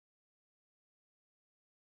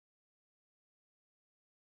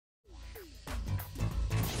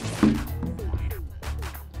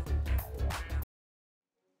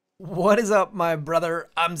What is up, my brother?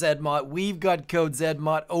 I'm Zedmont. We've got code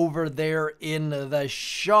Zedmont over there in the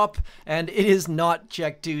shop, and it is not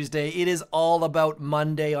Check Tuesday. It is all about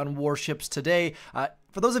Monday on Warships today.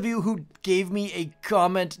 For those of you who gave me a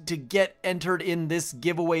comment to get entered in this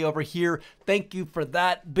giveaway over here, thank you for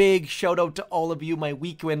that. Big shout out to all of you. My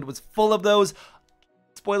weekend was full of those.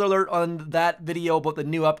 Spoiler alert on that video about the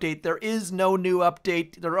new update. There is no new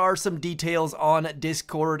update. There are some details on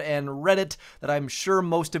Discord and Reddit that I'm sure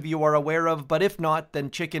most of you are aware of, but if not,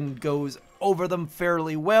 then Chicken goes over them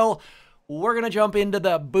fairly well. We're gonna jump into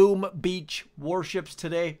the Boom Beach Warships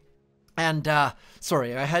today. And,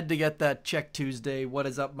 sorry, I had to get that Check Tuesday, what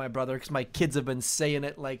is up, my brother, because my kids have been saying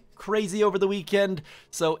it like crazy over the weekend.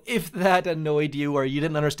 So if that annoyed you or you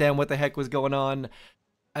didn't understand what the heck was going on,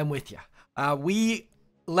 I'm with you. We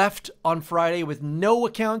left on Friday with no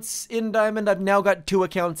accounts in Diamond. I've now got 2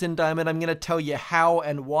 accounts in Diamond. I'm going to tell you how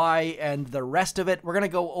and why and the rest of it. We're going to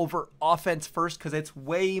go over offense first because it's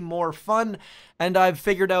way more fun. And I've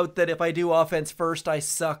figured out that if I do offense first, I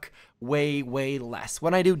suck way less.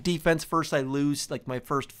 When I do defense first, I lose like my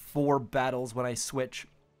first 4 battles when I switch.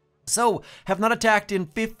 So, have not attacked in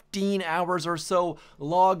 15 hours or so.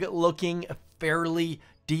 Log looking fairly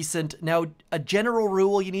decent. Now, a general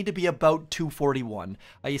rule, you need to be about 241.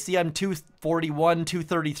 You see I'm 241,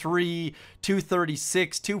 233,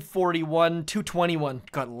 236, 241, 221.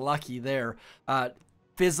 Got lucky there.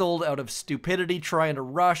 Fizzled out of stupidity trying to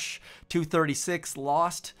rush. 236,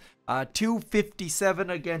 lost. 257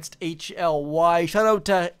 against HLY. Shout out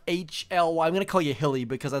to HLY. I'm going to call you Hilly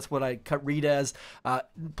because that's what I read as.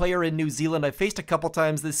 Player in New Zealand. I faced a couple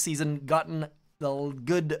times this season, gotten the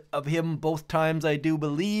good of him both times, I do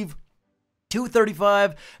believe.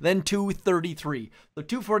 235, then 233. So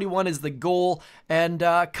 241 is the goal. And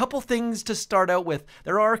a couple things to start out with.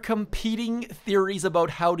 There are competing theories about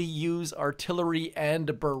how to use artillery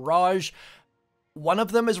and barrage. One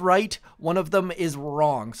of them is right, one of them is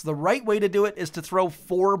wrong. So the right way to do it is to throw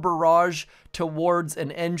 4 barrage towards an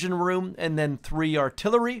engine room and then 3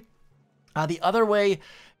 artillery. The other way,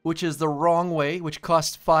 which is the wrong way, which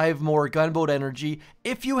costs 5 more gunboat energy.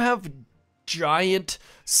 If you have giant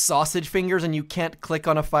sausage fingers and you can't click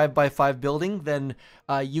on a 5x5 building, then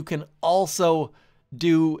you can also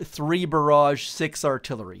do 3 barrage, 6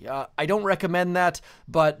 artillery. I don't recommend that,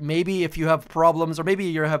 but maybe if you have problems or maybe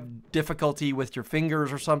you have difficulty with your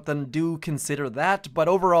fingers or something, do consider that. But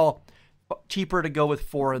overall, cheaper to go with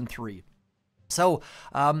 4 and 3. So,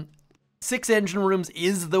 6 engine rooms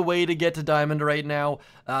is the way to get to Diamond right now.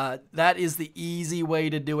 That is the easy way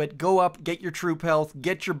to do it. Go up, get your troop health,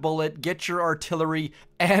 get your bullet, get your artillery,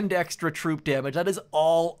 and extra troop damage. That is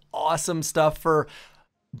all awesome stuff for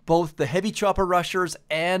both the heavy chopper rushers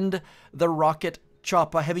and the rocket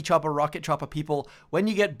chopper, heavy chopper, rocket chopper people. When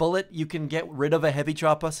you get bullet, you can get rid of a heavy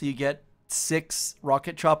chopper, so you get 6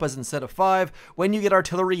 rocket choppers instead of 5. When you get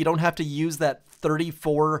artillery, you don't have to use that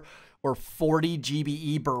 34 or 40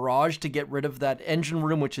 GBE barrage to get rid of that engine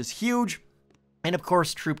room, which is huge. And of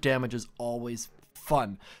course, troop damage is always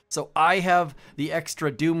fun. So I have the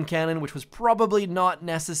extra Doom Cannon, which was probably not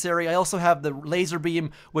necessary. I also have the laser beam,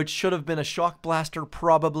 which should have been a shock blaster,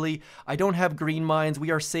 probably. I don't have green mines. We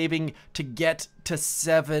are saving to get to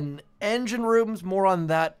 7 engine rooms. More on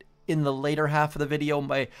that in the later half of the video.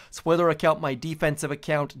 My spoiler account, my defensive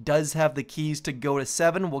account, does have the keys to go to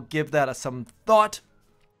 7. We'll give that some thought.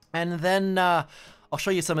 And then I'll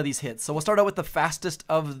show you some of these hits. So we'll start out with the fastest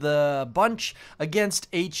of the bunch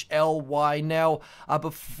against HLY. Now,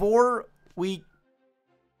 before we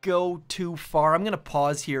go too far, I'm going to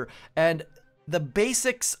pause here. And the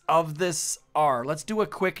basics of this are, let's do a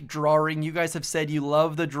quick drawing. You guys have said you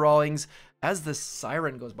love the drawings. As the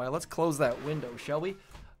siren goes by, let's close that window, shall we?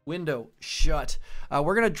 Window shut.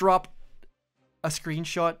 We're going to drop a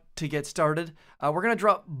screenshot to get started. We're going to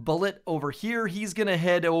drop Bullit over here. He's going to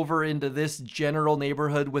head over into this general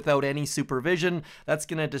neighborhood without any supervision. That's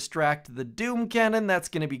going to distract the Doom Cannon. That's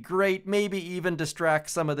going to be great. Maybe even distract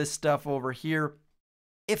some of this stuff over here.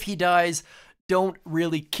 If he dies, don't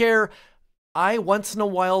really care. I once in a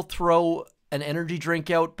while throw an energy drink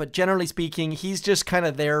out, but generally speaking, he's just kind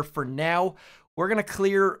of there for now. We're going to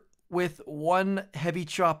clear with 1 heavy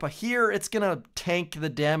chopper here. It's gonna tank the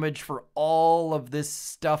damage for all of this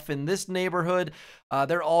stuff in this neighborhood.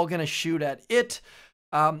 They're all gonna shoot at it.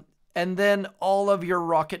 And then all of your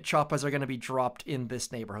rocket choppers are gonna be dropped in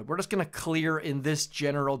this neighborhood. We're just gonna clear in this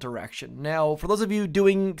general direction. Now, for those of you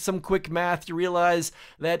doing some quick math, you realize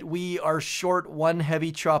that we are short 1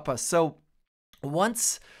 heavy chopper. So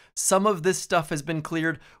once some of this stuff has been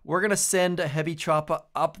cleared. We're going to send a heavy chopper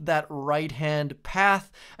up that right-hand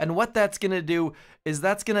path, and what that's going to do is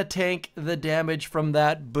that's going to tank the damage from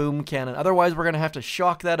that boom cannon. Otherwise, we're going to have to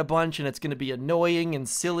shock that a bunch, and it's going to be annoying and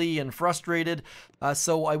silly and frustrated.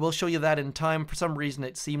 So I will show you that in time. For some reason,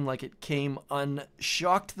 it seemed like it came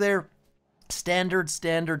unshocked there. Standard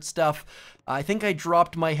stuff. I think I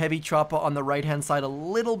dropped my heavy chopper on the right-hand side a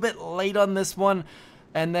little bit late on this one.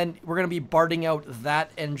 And then we're going to be barding out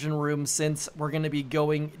that engine room since we're going to be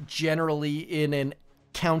going generally in an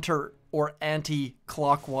counter or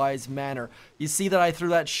anti-clockwise manner. You see that I threw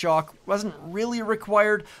that shock. Wasn't really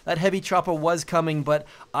required. That heavy chopper was coming, but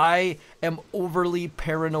I am overly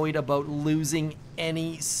paranoid about losing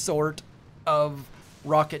any sort of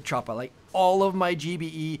rocket chopper. Like, all of my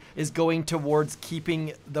GBE is going towards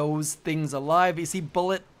keeping those things alive. You see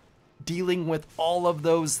Bullit dealing with all of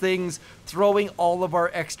those things, throwing all of our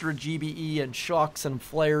extra GBE and shocks and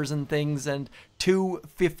flares and things, and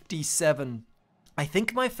 257. I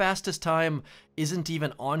think my fastest time isn't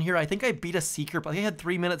even on here. I think I beat a Seeker. I had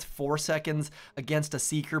 3 minutes 4 seconds against a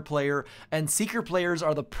Seeker player, and Seeker players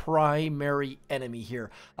are the primary enemy here.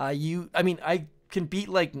 I can beat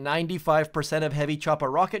like 95% of heavy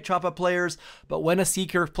chopper rocket chopper players, but when a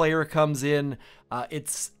Seeker player comes in,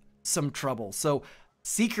 it's some trouble. So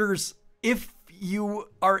Seekers, if you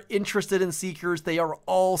are interested in Seekers, they are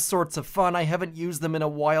all sorts of fun. I haven't used them in a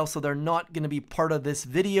while, so they're not going to be part of this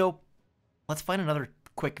video. Let's find another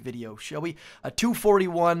quick video, shall we? A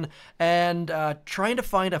 241 and trying to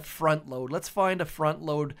find a front load. Let's find a front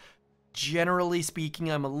load. Generally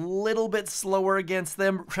speaking, I'm a little bit slower against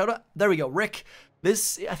them. Shout out, there we go, Rick. I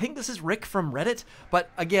think this is Rick from Reddit, but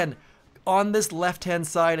again, on this left-hand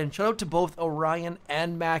side, and shout out to both Orion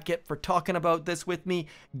and Mackett for talking about this with me.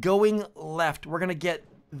 Going left, we're gonna get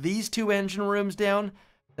these two engine rooms down,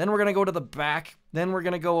 then we're gonna go to the back, then we're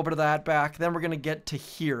gonna go over to that back, then we're gonna get to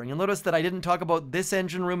here. And you'll notice that I didn't talk about this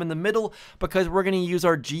engine room in the middle because we're gonna use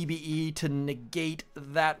our GBE to negate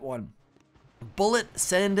that one. Bullit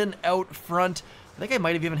sending out front. I think I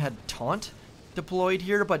might have even had taunt deployed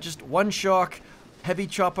here, but just one shock, heavy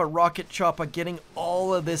chopper, rocket chopper, getting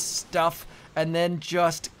all of this stuff, and then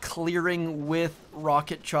just clearing with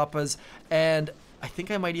rocket choppers. And I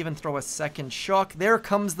think I might even throw a second shock. There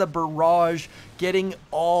comes the barrage, getting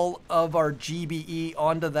all of our GBE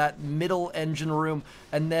onto that middle engine room,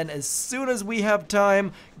 and then as soon as we have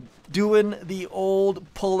time, doing the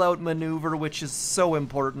old pull-out maneuver, which is so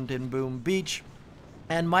important in Boom Beach.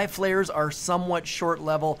 And my flares are somewhat short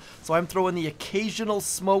level, so I'm throwing the occasional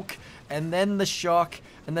smoke and then the shock,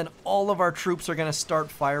 and then all of our troops are going to start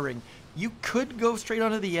firing. You could go straight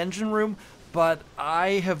onto the engine room, but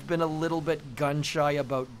I have been a little bit gun-shy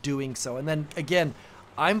about doing so. And then, again,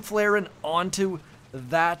 I'm flaring onto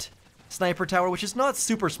that sniper tower, which is not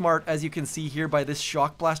super smart, as you can see here by this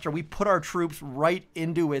shock blaster. We put our troops right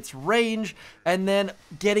into its range, and then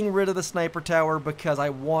getting rid of the sniper tower because I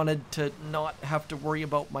wanted to not have to worry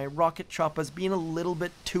about my rocket choppers being a little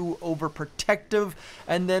bit too overprotective,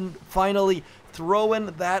 and then finally throwing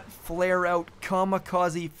that flare out,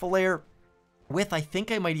 kamikaze flare with, I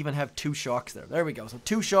think I might even have 2 shocks there. There we go. So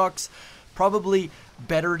 2 shocks. Probably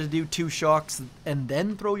better to do 2 shocks and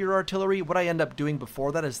then throw your artillery. What I end up doing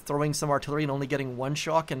before that is throwing some artillery and only getting 1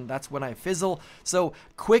 shock, and that's when I fizzle. So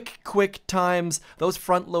quick times. Those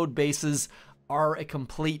front load bases are a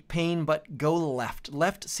complete pain, but go left.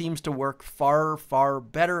 Left seems to work far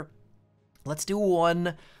better. Let's do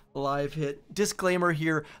 1 live hit. Disclaimer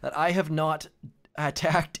here that I have not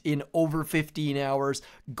attacked in over 15 hours.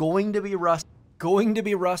 Going to be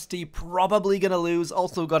rusty, probably gonna lose.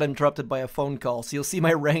 Also got interrupted by a phone call, so you'll see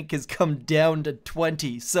my rank has come down to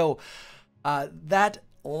 20. So that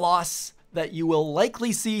loss that you will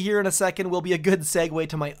likely see here in a second will be a good segue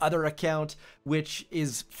to my other account, which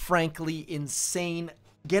is frankly insane.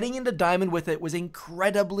 Getting into Diamond with it was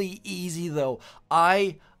incredibly easy though.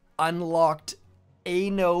 I unlocked a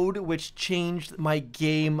node, which changed my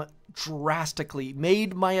game drastically,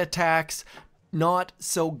 made my attacks not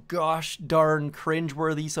so gosh darn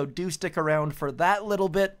cringeworthy, so do stick around for that little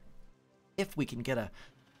bit if we can get a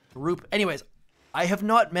group. Anyways, I have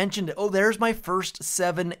not mentioned it. Oh, there's my first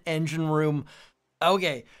 7 engine room.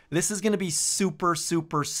 Okay, this is going to be super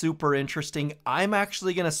interesting. I'm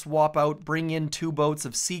actually going to swap out, bring in 2 boats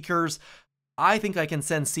of Seekers. I think I can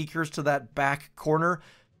send Seekers to that back corner.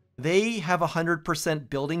 They have 100%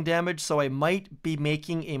 building damage, so I might be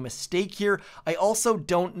making a mistake here. I also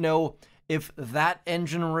don't know if that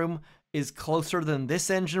engine room is closer than this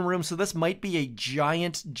engine room, so this might be a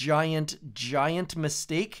giant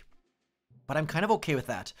mistake, but I'm kind of okay with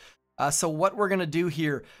that. So what we're gonna do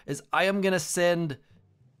here is I am gonna send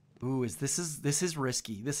Ooh, this is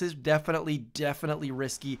risky. This is definitely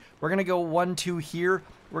risky. We're gonna go 1, 2 here.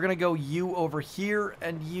 We're gonna go you over here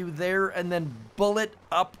and you there, and then Bullit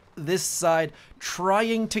up this side,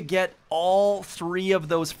 trying to get all 3 of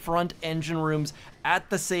those front engine rooms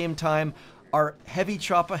at the same time. Our heavy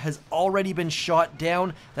chopper has already been shot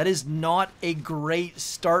down. That is not a great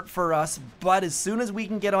start for us, but as soon as we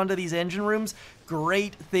can get onto these engine rooms,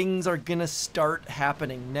 great things are gonna start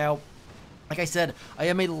happening. Now, like I said, I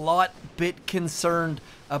am a bit concerned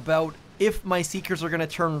about if my Seekers are going to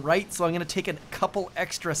turn right, so I'm going to take a couple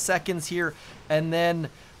extra seconds here, and then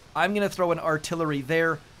I'm going to throw an artillery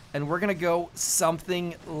there, and we're going to go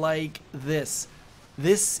something like this.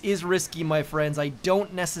 This is risky, my friends. I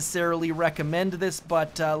don't necessarily recommend this,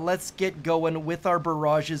 but let's get going with our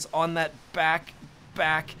barrages on that back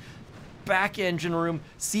engine room.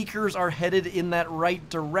 Seekers are headed in that right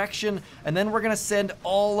direction, and then we're gonna send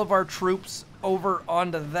all of our troops over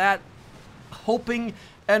onto that, hoping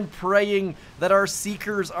and praying that our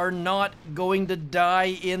Seekers are not going to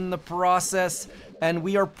die in the process, and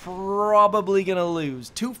we are probably gonna lose.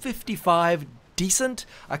 255, decent.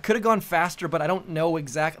 I could have gone faster, but I don't know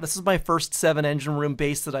exactly. This is my first 7 engine room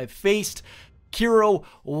base that I've faced. Kiro,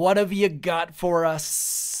 what have you got for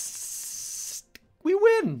us? We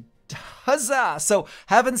win. Huzzah! So,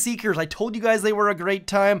 having Seekers, I told you guys they were a great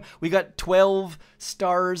time. We got 12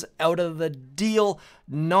 stars out of the deal.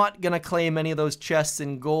 Not gonna claim any of those chests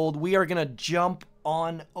in gold. We are gonna jump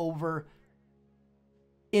on over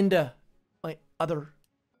into my other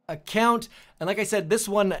account. And like I said, this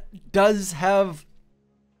one does have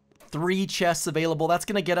 3 chests available. That's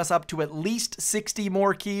gonna get us up to at least 60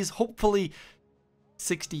 more keys. Hopefully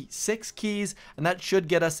 66 keys, and that should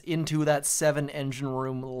get us into that 7 engine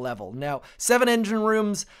room level. Now, 7 engine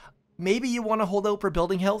rooms, maybe you want to hold out for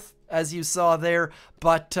building health, as you saw there,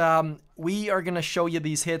 but we are going to show you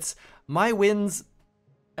these hits. My wins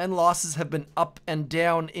and losses have been up and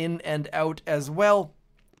down, in and out as well,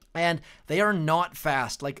 and they are not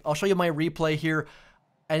fast. Like, I'll show you my replay here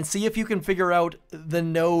and see if you can figure out the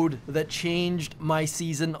node that changed my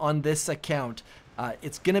season on this account.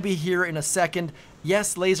 It's going to be here in a second.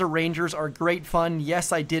 Yes, Laser Rangers are great fun.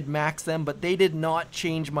 Yes, I did max them, but they did not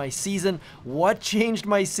change my season. What changed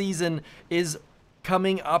my season is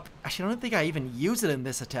coming up. Actually, I don't think I even use it in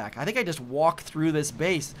this attack. I think I just walk through this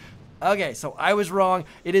base. Okay, so I was wrong.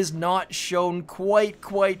 It is not shown quite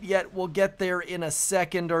yet. We'll get there in a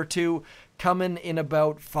second or two. Coming in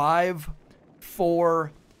about 5,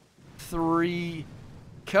 4, 3...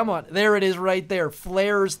 Come on, there it is right there.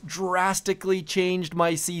 Flares drastically changed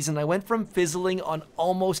my season. I went from fizzling on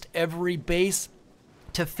almost every base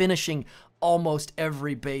to finishing almost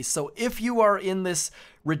every base. So if you are in this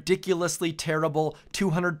ridiculously terrible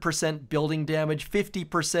 200% building damage,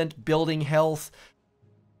 50% building health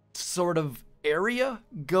sort of area,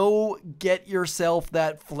 go get yourself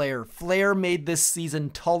that flare. Flare made this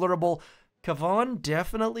season tolerable. Kavan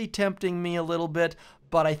definitely tempting me a little bit,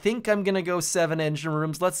 but I think I'm going to go 7 engine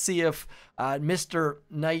rooms. Let's see if Mr.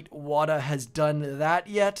 Knight Wada has done that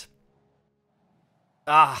yet.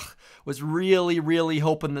 Was really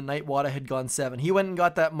hoping that Knight Wada had gone 7. He went and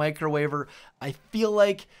got that microwaver. I feel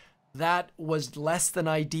like that was less than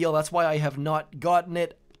ideal. That's why I have not gotten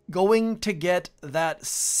it. Going to get that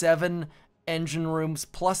 7 engine rooms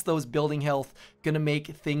plus those building health, gonna make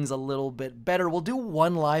things a little bit better. We'll do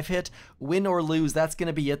 1 live hit, win or lose. That's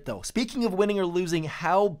gonna be it though. Speaking of winning or losing,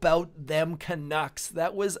 how about them Canucks?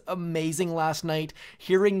 That was amazing last night,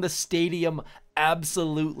 hearing the stadium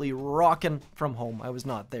absolutely rocking from home. I was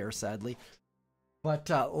not there, sadly, but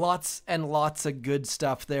lots and lots of good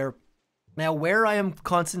stuff there. Now, where I am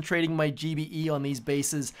concentrating my GBE on these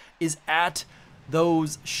bases is at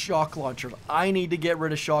those shock launchers. I need to get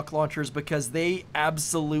rid of shock launchers because they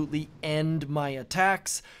absolutely end my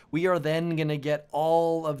attacks. We are then going to get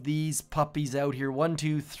all of these puppies out here. 1,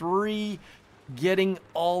 2, 3. Getting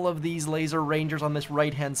all of these laser rangers on this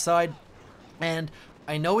right-hand side. And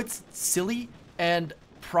I know it's silly and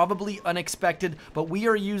probably unexpected, but we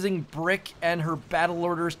are using Brick and her battle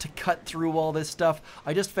orders to cut through all this stuff.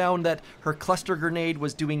 I just found that her cluster grenade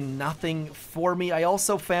was doing nothing for me. I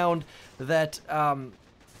also found that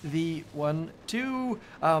the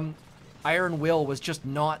Iron Will was just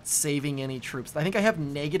not saving any troops. I think I have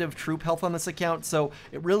negative troop health on this account, so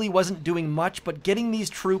it really wasn't doing much, but getting these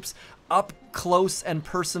troops up close and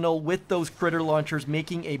personal with those critter launchers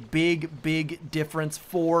making a big difference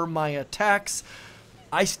for my attacks.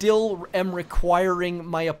 I still am requiring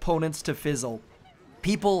my opponents to fizzle.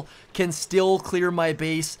 People can still clear my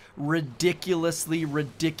base ridiculously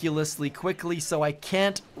quickly, so I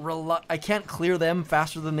can't clear them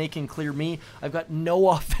faster than they can clear me. I've got no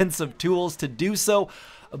offensive tools to do so,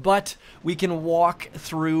 but we can walk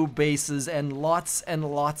through bases, and lots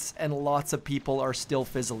of people are still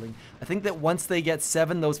fizzling. I think that once they get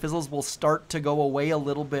 7, those fizzles will start to go away a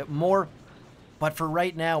little bit more. But for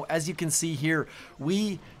right now, as you can see here,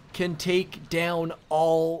 we can take down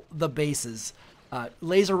all the bases.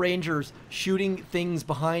 Laser Rangers shooting things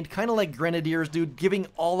behind, kind of like Grenadiers do, giving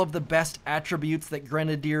all of the best attributes that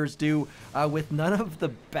Grenadiers do, with none of the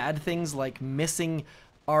bad things like missing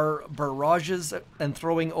our barrages and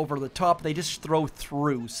throwing over the top. They just throw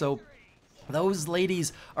through. So those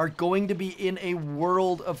ladies are going to be in a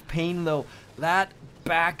world of pain, though. That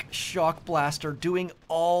back shock blaster doing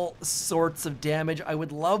all sorts of damage. I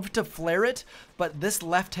would love to flare it, but this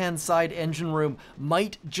left-hand side engine room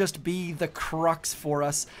might just be the crux for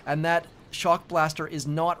us, and that shock blaster is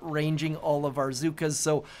not ranging all of our Zookas,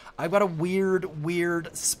 so I've got a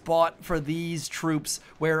weird spot for these troops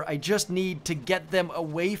where I just need to get them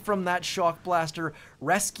away from that shock blaster,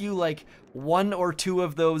 rescue like 1 or 2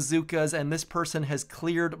 of those Zookas, and this person has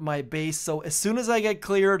cleared my base. So as soon as I get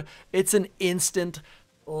cleared, it's an instant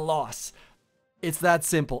loss. It's that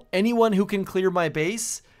simple. Anyone who can clear my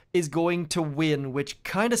base is going to win, which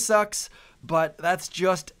kind of sucks, but that's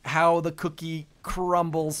just how the cookie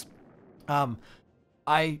crumbles.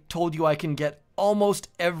 I told you I can get almost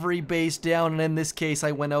every base down, and in this case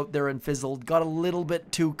I went out there and fizzled, got a little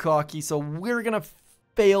bit too cocky, so we're gonna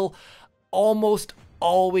fail, almost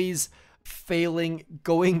always failing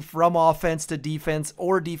going from offense to defense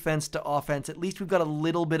or defense to offense. At least we've got a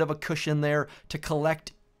little bit of a cushion there to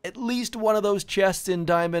collect at least one of those chests in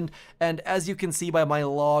diamond, and as you can see by my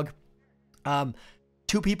log,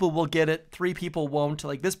 2 people will get it, 3 people won't.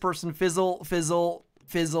 Like this person, fizzle.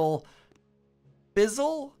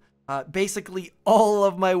 Basically all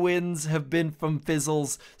of my wins have been from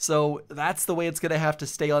fizzles, so that's the way it's gonna have to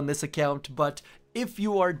stay on this account. But if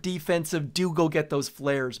you are defensive, do go get those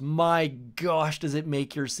flares. My gosh, does it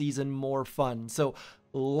make your season more fun. So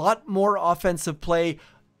a lot more offensive play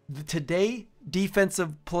today,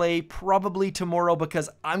 defensive play probably tomorrow, because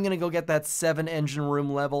I'm gonna go get that 7 engine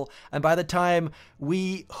room level, and by the time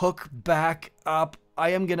we hook back up, I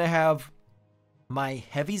am gonna have my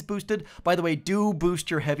heavies boosted. By the way, do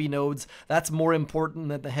boost your heavy nodes. That's more important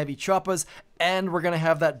than the heavy choppas. And we're going to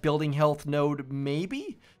have that building health node,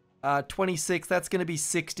 maybe? 26, that's going to be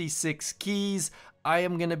 66 keys. I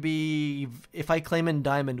am going to be, if I claim in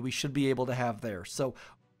diamond, we should be able to have there. So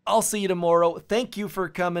I'll see you tomorrow. Thank you for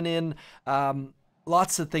coming in.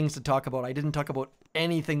 Lots of things to talk about. I didn't talk about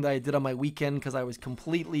anything that I did on my weekend because I was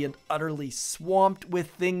completely and utterly swamped with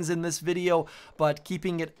things in this video, but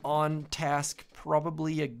keeping it on task,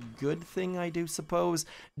 probably a good thing, I do suppose.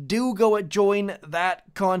 Do go join that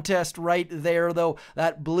contest right there, though.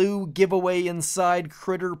 That blue giveaway inside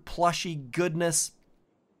critter plushy goodness.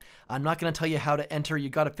 I'm not going to tell you how to enter. You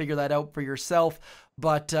got to figure that out for yourself.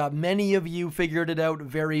 But many of you figured it out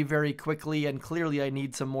very quickly, and clearly I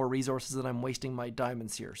need some more resources and I'm wasting my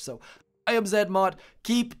diamonds here. So I am Zedmot.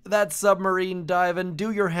 Keep that submarine diving.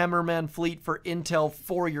 Do your Hammerman fleet for intel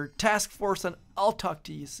for your task force, and I'll talk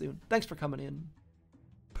to you soon. Thanks for coming in.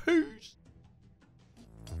 Peace.